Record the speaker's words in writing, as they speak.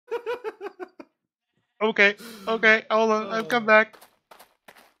Okay, okay, hold on, I've come back.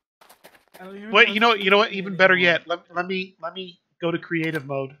 Wait, you know what? Even better yet, let me go to creative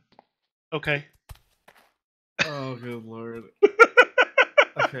mode. Okay. Oh, good lord.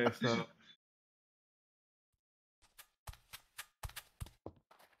 Okay, so.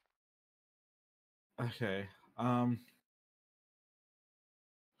 Okay. Okay.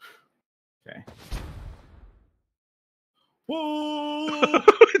 Whoa!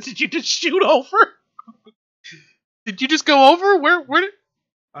 Did you just shoot over? Did you just go over? Where did...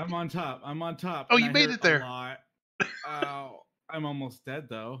 I'm on top. I'm on top. Oh, and you I made hurt it there. A lot. Ow. I'm almost dead,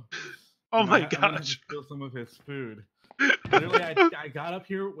 though. Oh my I'm gonna have to gosh. steal some of his food. Literally, I got up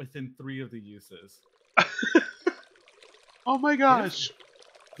here within 3 of the uses. Oh my gosh.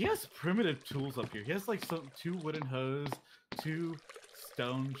 He has primitive tools up here. He has like 2 wooden hoes, 2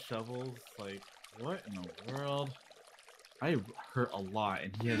 stone shovels. Like, what in the world? I hurt a lot,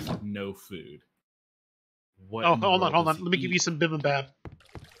 and he has no food. What? Oh, in the hold world on. does Let me he give you eat? some bibimbap.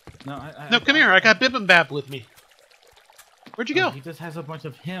 No, Come here. I got bibimbap with me. Where'd you go? He just has a bunch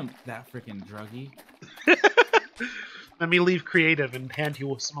of hemp, that freaking druggie. Let me leave creative and hand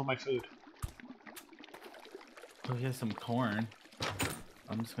you some of my food. Oh, he has some corn.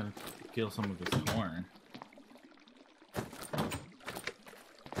 I'm just gonna steal some of this corn.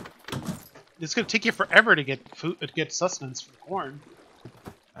 It's gonna take you forever to get food, to get sustenance from corn.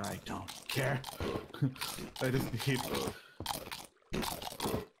 I don't care. I just need.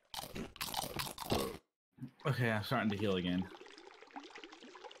 Okay, I'm starting to heal again.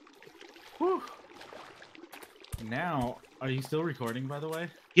 Whew. Now, are you still recording, by the way?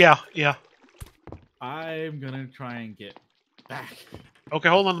 Yeah, yeah. I'm gonna try and get back. Okay,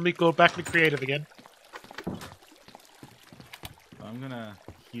 hold on. Let me go back to creative again. I'm gonna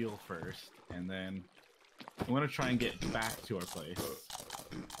heal first, and then I'm gonna try and get back to our place.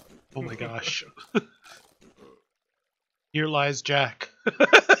 Oh my gosh. Here lies Jack.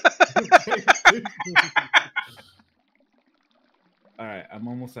 Alright, I'm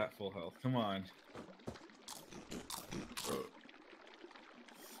almost at full health. Come on.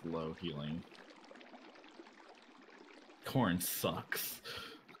 Slow healing. Corn sucks.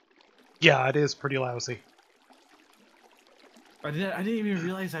 Yeah, it is pretty lousy. I didn't even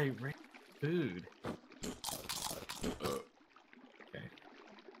realize I ran food. Okay.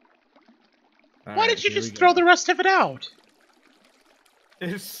 Why did you just throw the rest of it out?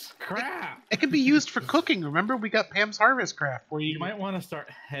 It's crap. It can be used for cooking. Remember, we got Pam's Harvest Craft. Where You might want to start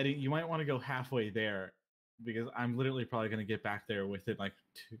heading. You might want to go halfway there, because I'm literally probably going to get back there within like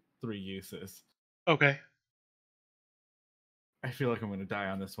 3 uses. Okay. I feel like I'm going to die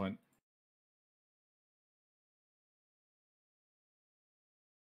on this one.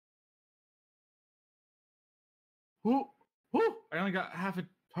 Whoo! Whoo! I only got half a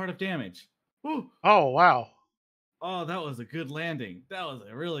part of damage. Whoo! Oh, wow. Oh, that was a good landing. That was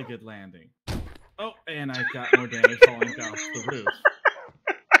a really good landing. Oh, and I got more damage falling off the roof.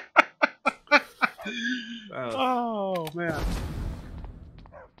 Oh, man.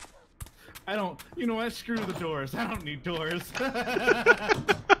 I don't... You know what? Screw the doors. I don't need doors.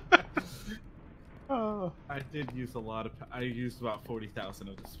 Oh. I did use a lot of... I used about 40,000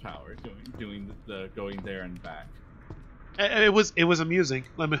 of this power doing the going there and back. It was amusing.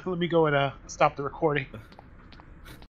 Let me go and stop the recording.